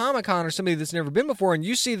Tidewater Comic-Con or somebody that's never been before, and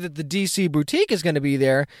you see that the DC Boutique is going to be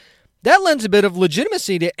there, that lends a bit of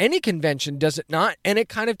legitimacy to any convention, does it not? And it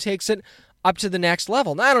kind of takes it up to the next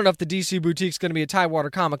level. Now, I don't know if the DC Boutique's going to be a Tidewater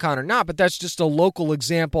Comic-Con or not, but that's just a local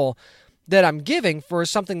example that I'm giving for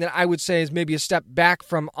something that I would say is maybe a step back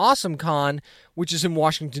from Awesome Con, which is in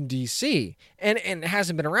Washington, D.C., and it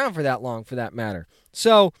hasn't been around for that long, for that matter.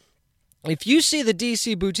 So if you see the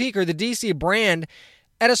DC Boutique or the DC brand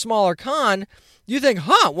at a smaller con, you think,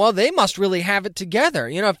 well, they must really have it together.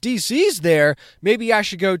 If DC's there, maybe I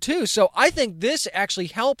should go too. So I think this actually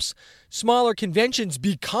helps smaller conventions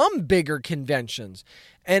become bigger conventions.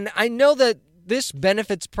 And I know that this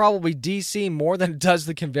benefits probably DC more than it does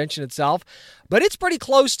the convention itself, but it's pretty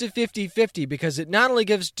close to 50-50 because it not only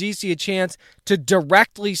gives DC a chance to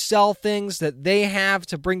directly sell things that they have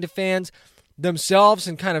to bring to fans themselves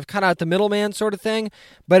and kind of cut out the middleman sort of thing,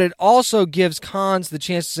 but it also gives cons the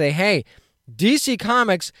chance to say, hey, DC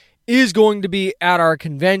Comics is going to be at our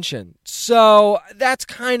convention. So that's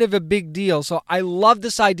kind of a big deal. So I love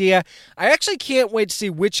this idea. I actually can't wait to see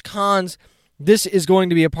which cons this is going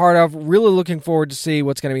to be a part of. Really looking forward to see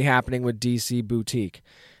what's going to be happening with DC Boutique.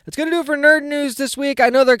 That's going to do it for Nerd News this week. I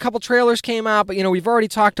know there are a couple trailers came out, but we've already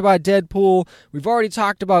talked about Deadpool. We've already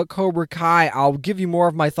talked about Cobra Kai. I'll give you more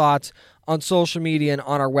of my thoughts on social media and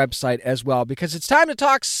on our website as well, because it's time to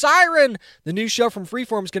talk Siren. The new show from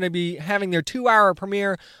Freeform is going to be having their 2-hour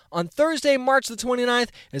premiere on Thursday, March the 29th.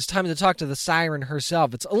 It's time to talk to the Siren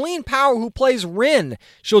herself. It's Aline Power who plays Rin.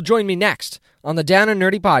 She'll join me next on the Down and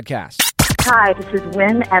Nerdy podcast. Hi, this is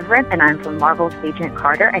Wynn Everett, and I'm from Marvel's Agent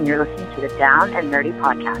Carter, and you're listening to the Down and Nerdy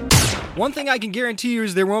podcast. One thing I can guarantee you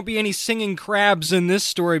is there won't be any singing crabs in this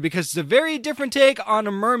story, because it's a very different take on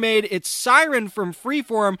a mermaid. It's Siren from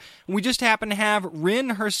Freeform, and we just happen to have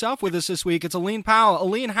Rin herself with us this week. It's Aline Powell.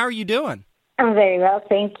 Aline, how are you doing? I'm very well,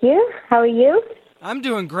 thank you. How are you? I'm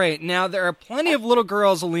doing great. Now, there are plenty of little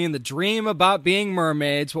girls, Aline, that dream about being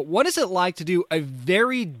mermaids, but what is it like to do a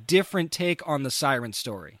very different take on the Siren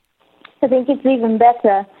story? I think it's even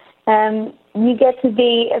better. You get to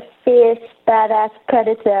be a fierce, badass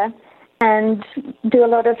predator and do a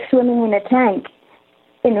lot of swimming in a tank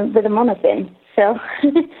with a monofin. So,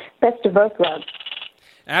 best of both worlds.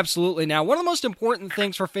 Absolutely. Now, one of the most important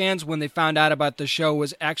things for fans when they found out about the show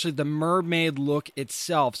was actually the mermaid look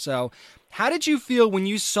itself. So, how did you feel when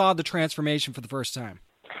you saw the transformation for the first time?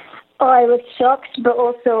 Oh, I was shocked, but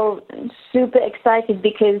also super excited,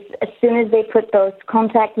 because as soon as they put those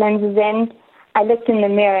contact lenses in, I looked in the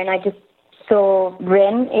mirror and I just saw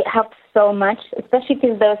Rin. It helps so much, especially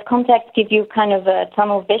because those contacts give you kind of a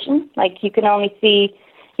tunnel vision. Like, you can only see,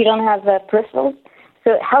 you don't have peripherals.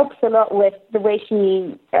 So it helps a lot with the way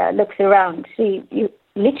she looks around. You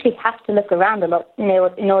literally have to look around a lot, in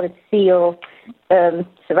order to see your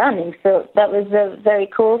surroundings. So that was very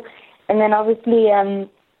cool. And then obviously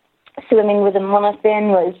swimming with a monofin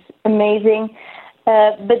was amazing.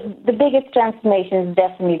 But the biggest transformation is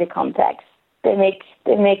definitely the contacts. They make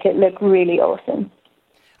it look really awesome.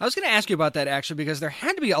 I was going to ask you about that, actually, because there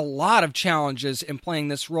had to be a lot of challenges in playing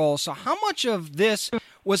this role. So how much of this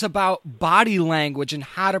was about body language, and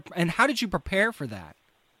how did you prepare for that?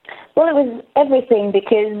 Well, it was everything,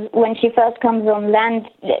 because when she first comes on land,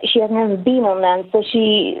 she has never been on land, so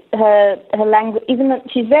her language, even though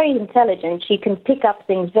she's very intelligent, she can pick up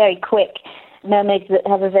things very quick. Mermaids that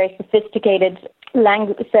have a very sophisticated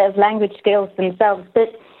set of language skills themselves, but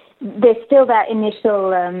there's still that initial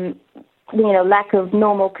lack of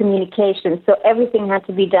normal communication, so everything had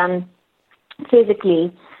to be done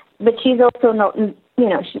physically. But she's also not,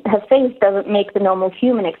 her face doesn't make the normal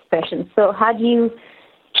human expression. So how do you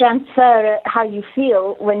transfer how you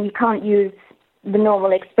feel when you can't use the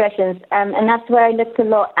normal expressions? And that's where I looked a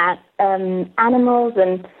lot at animals,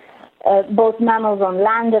 and both mammals on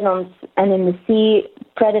land and in the sea,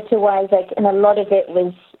 predator-wise, and a lot of it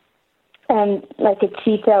was like a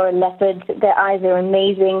cheetah or a leopard. Their eyes are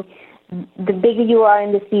amazing. The bigger you are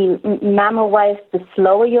in the sea, mammal-wise, the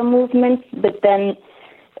slower your movements, but then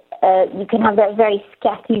you can have that very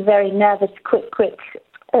scatty, very nervous, quick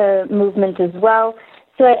movement as well.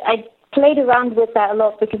 So I played around with that a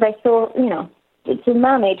lot, because I thought, it's a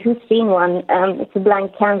mermaid. Who's seen one? It's a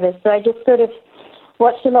blank canvas. So I just sort of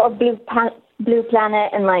watched a lot of Blue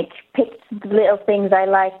Planet and picked the little things I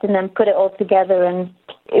liked and then put it all together. And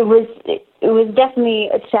it was definitely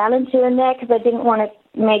a challenge here and there, because I didn't want to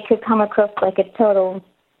make her come across like a total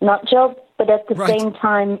nut job, but at the same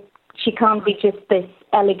time, she can't be just this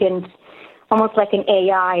elegant, almost like an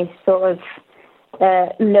AI sort of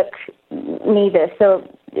look neither. So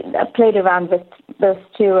I played around with those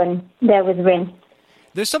two, and there was Rin.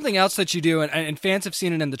 There's something else that you do, and fans have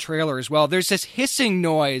seen it in the trailer as well. There's this hissing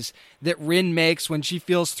noise that Rin makes when she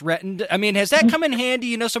feels threatened. I mean, has that come in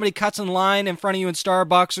handy? Somebody cuts in line in front of you in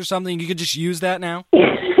Starbucks or something, you could just use that now?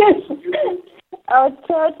 Oh,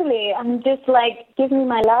 totally. I'm just give me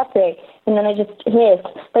my latte, and then I just hiss.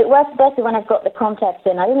 But it works better when I've got the contacts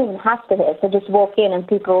in. I don't even have to hiss. I just walk in and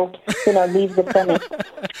people, leave the premise.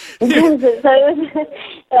 So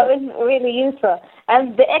that was really useful.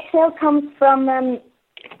 And the exhale comes from,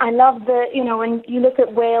 I love when you look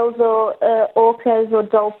at whales or orcas or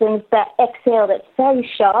dolphins, that exhale that's very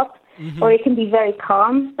sharp, or it can be very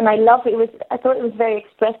calm. And I love it. I thought it was very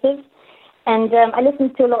expressive. And I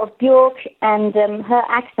listened to a lot of Björk, and her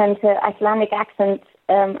accent, her Icelandic accent,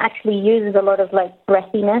 actually uses a lot of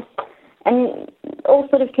breathiness, and all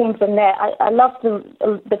sort of came from there. I love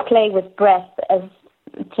the play with breath as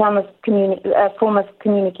a form of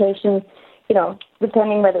communication,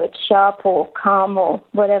 depending whether it's sharp or calm or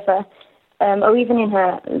whatever, or even in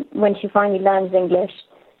her, when she finally learns English,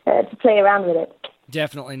 to play around with it.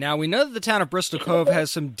 Definitely. Now, we know that the town of Bristol Cove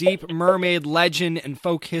has some deep mermaid legend and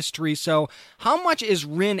folk history, so how much is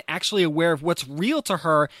Rin actually aware of what's real to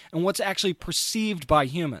her and what's actually perceived by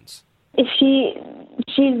humans? She's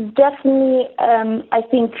definitely, I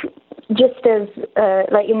think, just as,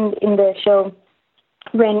 in the show,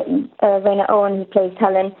 Rayna Owen, who plays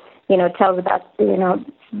Helen, tells about,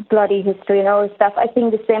 bloody history and all this stuff. I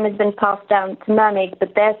think the same has been passed down to mermaids,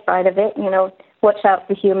 but their side of it, watch out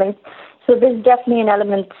for humans. So there's definitely an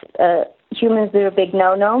element, humans are a big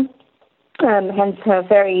no-no, hence her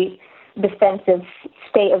very defensive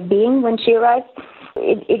state of being when she arrives.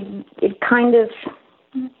 It kind of,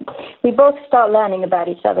 we both start learning about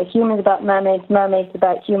each other, humans about mermaids, mermaids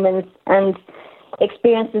about humans, and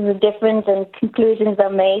experiences are different and conclusions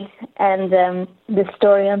are made, and the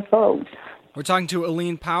story unfolds. We're talking to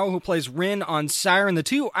Eileen Powell, who plays Rin on Siren. The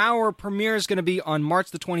 2-hour premiere is going to be on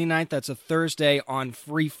March the 29th. That's a Thursday on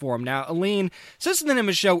Freeform. Now, Eileen, since the name of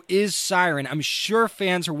the show is Siren, I'm sure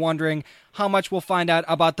fans are wondering how much we'll find out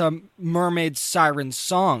about the Mermaid Siren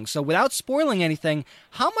song. So without spoiling anything,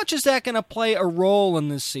 how much is that going to play a role in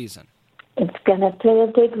this season? It's going to play a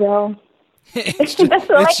big role. That's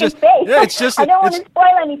what I can say. Yeah, it's just, I don't want to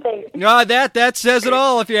spoil anything. No, that says it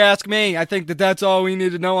all, if you ask me. I think that's all we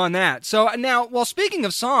need to know on that. So now, well, speaking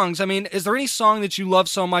of songs, I mean, is there any song that you love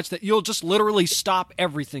so much that you'll just literally stop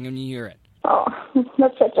everything when you hear it? Oh,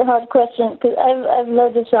 that's such a hard question, because I've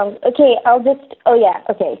loads of songs. Okay,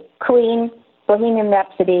 Queen, Bohemian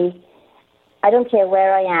Rhapsody. I don't care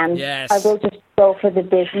where I am. Yes. I will just go for the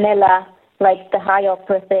Bismillah, the high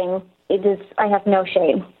opera thing. I have no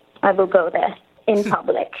shame. I will go there. in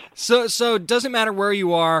public. So it doesn't matter where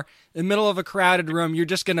you are, in the middle of a crowded room, you're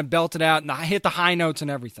just going to belt it out and hit the high notes and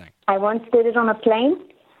everything. I once did it on a plane.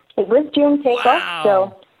 It was during takeoff, Wow.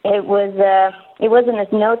 so it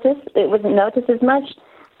wasn't noticed as much.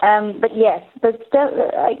 But yes, but still,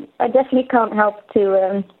 I definitely can't help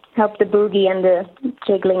the boogie and the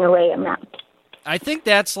jiggling away on that. I think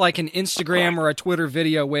that's like an Instagram or a Twitter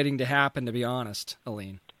video waiting to happen, to be honest,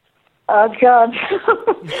 Aline. Oh, God.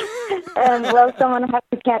 Well, someone has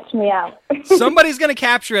to catch me out. Somebody's going to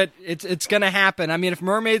capture it. It's going to happen. I mean, if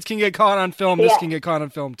mermaids can get caught on film, this Yeah. can get caught on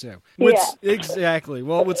film too. Yeah. Exactly.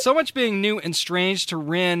 Well, with so much being new and strange to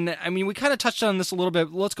Rin, I mean, we kind of touched on this a little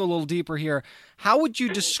bit. Let's go a little deeper here. How would you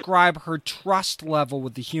describe her trust level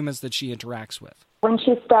with the humans that she interacts with? When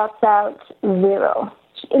she starts out, 0.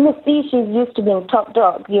 In the sea, she's used to being top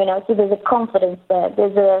dog, so there's a confidence there.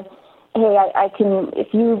 There's a, hey, I can,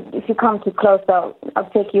 if you come too close, I'll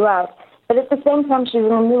take you out. But at the same time, she's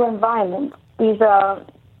in a new environment. She's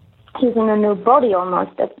in a new body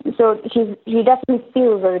almost. So she definitely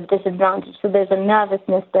feels at a disadvantage. So there's a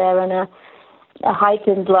nervousness there and a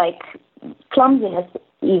heightened, clumsiness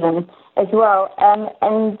even as well.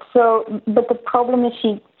 And so, but the problem is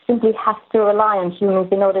she simply has to rely on humans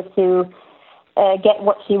in order to get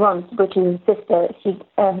what she wants, which is her sister.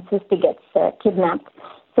 Her sister gets kidnapped.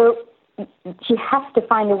 So she has to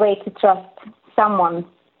find a way to trust someone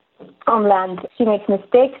on land. She makes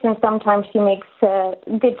mistakes, and sometimes she makes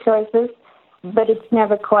good choices, but it's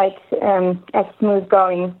never quite as smooth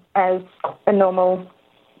going as a normal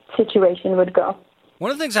situation would go. One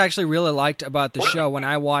of the things I actually really liked about the show when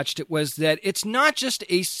I watched it was that it's not just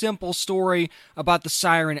a simple story about the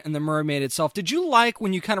siren and the mermaid itself. Did you like,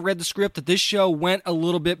 when you kind of read the script, that this show went a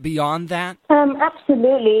little bit beyond that?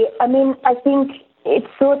 Absolutely. I mean, I think it's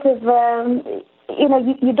sort of,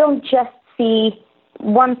 you don't just see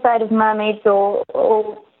one side of mermaids or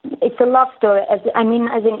it's a love story. As in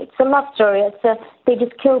it's a love story. They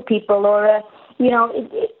just kill people or,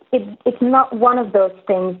 it's not one of those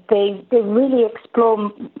things. They really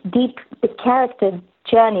explore deep the character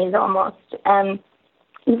journeys almost,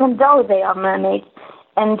 even though they are mermaids,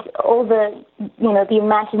 and all the the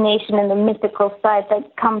imagination and the mythical side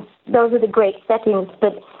that comes. Those are the great settings,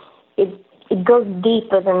 but it goes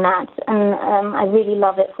deeper than that, and I really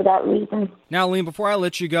love it for that reason. Now, Aline, before I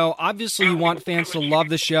let you go, obviously you want fans to love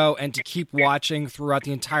the show and to keep watching throughout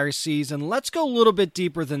the entire season. Let's go a little bit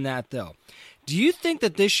deeper than that, though. Do you think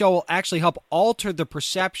that this show will actually help alter the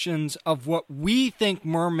perceptions of what we think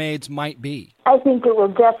mermaids might be? I think it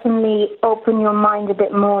will definitely open your mind a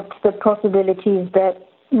bit more to the possibilities that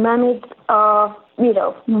mermaids are,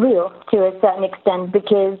 real to a certain extent,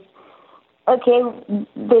 because, okay,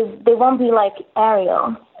 they won't be like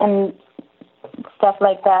Ariel and stuff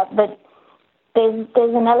like that, but there's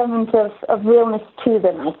an element of realness to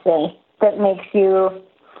them, I say, that made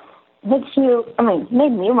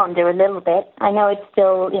me wonder a little bit. I know it's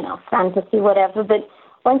still, fantasy, whatever, but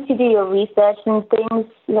once you do your research and things,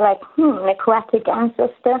 you're like, an aquatic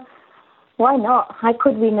ancestor, why not? How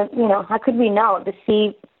could we know? The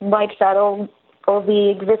sea wipes out all the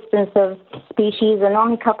existence of species, and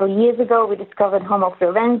only a couple of years ago we discovered Homo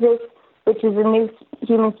florensis, which is a new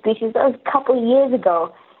human species. That was a couple of years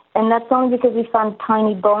ago, and that's only because we found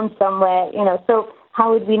tiny bones somewhere, so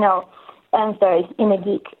how would we know? I'm sorry, in a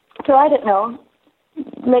geek. So I don't know.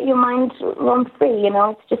 Let your mind roam free,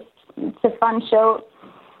 it's a fun show.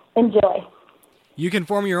 Enjoy. You can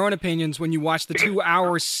form your own opinions when you watch the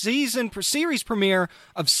 2-hour series premiere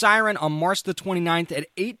of Siren on March the 29th at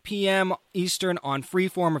 8 p.m. Eastern on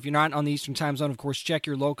Freeform. If you're not on the Eastern time zone, of course, check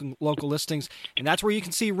your local listings, and that's where you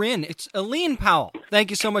can see Rin. It's Aline Powell. Thank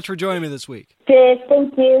you so much for joining me this week. Cheers,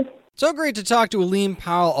 thank you. So great to talk to Aline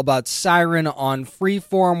Powell about Siren on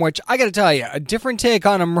Freeform, which I got to tell you, a different take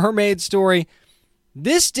on a mermaid story.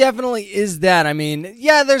 This definitely is that. I mean,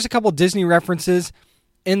 yeah, there's a couple Disney references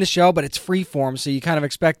in the show, but it's Freeform, so you kind of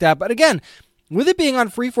expect that. But again, with it being on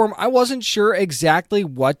Freeform, I wasn't sure exactly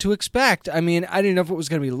what to expect. I mean, I didn't know if it was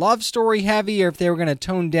going to be love story heavy or if they were going to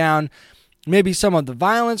tone down maybe some of the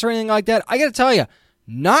violence or anything like that. I got to tell you,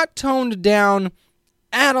 not toned down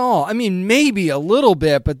at all. I mean, maybe a little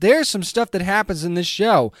bit, but there's some stuff that happens in this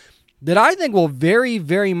show that I think will very,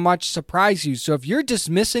 very much surprise you. So if you're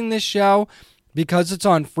dismissing this show because it's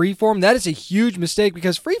on Freeform, that is a huge mistake,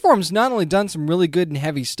 because Freeform's not only done some really good and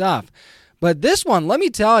heavy stuff, but this one, let me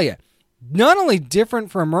tell you, not only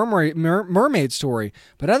different for a mermaid story,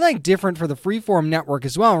 but I think different for the Freeform network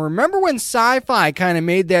as well. Remember when Sci-Fi kind of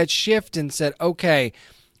made that shift and said, okay,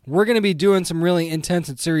 we're going to be doing some really intense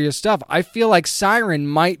and serious stuff? I feel like Siren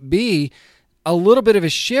might be a little bit of a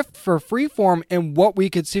shift for Freeform and what we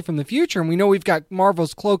could see from the future. And we know we've got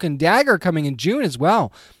Marvel's Cloak and Dagger coming in June as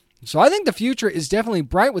well. So I think the future is definitely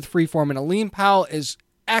bright with Freeform, and Aline Powell is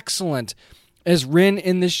excellent as Rin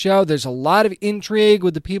in this show. There's a lot of intrigue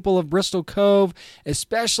with the people of Bristol Cove,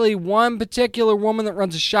 especially one particular woman that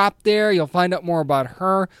runs a shop there. You'll find out more about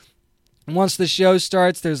her. Once the show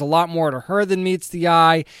starts, there's a lot more to her than meets the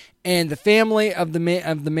eye, and the family of the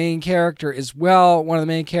main character as well, one of the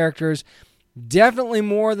main characters, definitely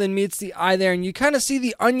more than meets the eye there, and you kind of see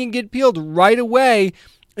the onion get peeled right away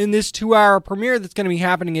in this 2-hour premiere that's going to be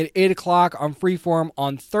happening at 8 o'clock on Freeform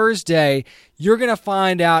on Thursday. You're going to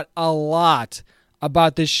find out a lot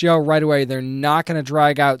about this show right away. They're not going to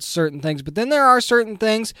drag out certain things, but then there are certain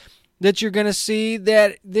things that you're going to see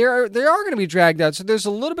that they are going to be dragged out. So there's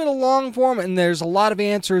a little bit of long form, and there's a lot of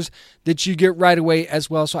answers that you get right away as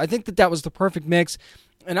well. So I think that was the perfect mix.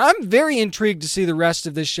 And I'm very intrigued to see the rest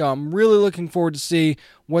of this show. I'm really looking forward to see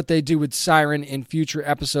what they do with Siren in future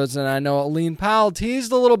episodes. And I know Aline Powell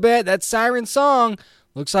teased a little bit. That Siren song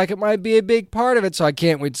looks like it might be a big part of it, so I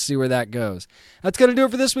can't wait to see where that goes. That's going to do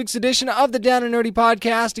it for this week's edition of the Down and Nerdy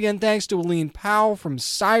Podcast. Again, thanks to Aline Powell from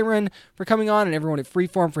Siren for coming on, and everyone at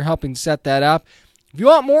Freeform for helping set that up. If you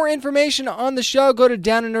want more information on the show, go to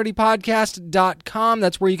downandnerdypodcast.com.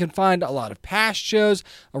 That's where you can find a lot of past shows,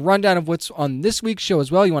 a rundown of what's on this week's show as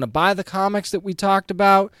well. You want to buy the comics that we talked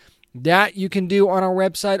about, that you can do on our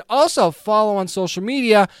website. Also, follow on social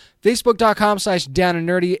media,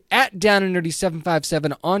 facebook.com/downandnerdy, at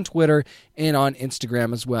downandnerdy757 on Twitter and on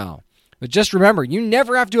Instagram as well. But just remember, you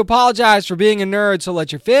never have to apologize for being a nerd, so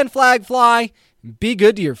let your fan flag fly and be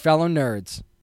good to your fellow nerds.